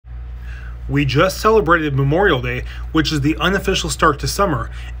We just celebrated Memorial Day, which is the unofficial start to summer,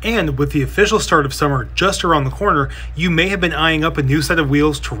 and with the official start of summer just around the corner, you may have been eyeing up a new set of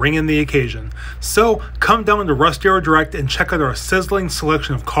wheels to ring in the occasion. So come down to Russ Darrow Direct and check out our sizzling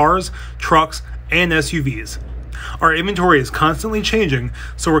selection of cars, trucks, and SUVs. Our inventory is constantly changing,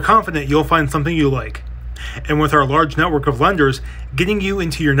 so we're confident you'll find something you like. And with our large network of lenders, getting you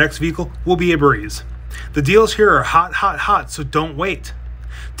into your next vehicle will be a breeze. The deals here are hot, so don't wait.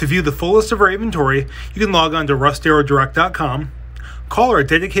 To view the full list of our inventory, you can log on to russdarrowdirect.com, call our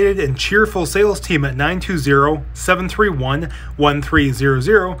dedicated and cheerful sales team at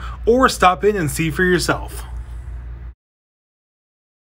 920-731-1300, or stop in and see for yourself.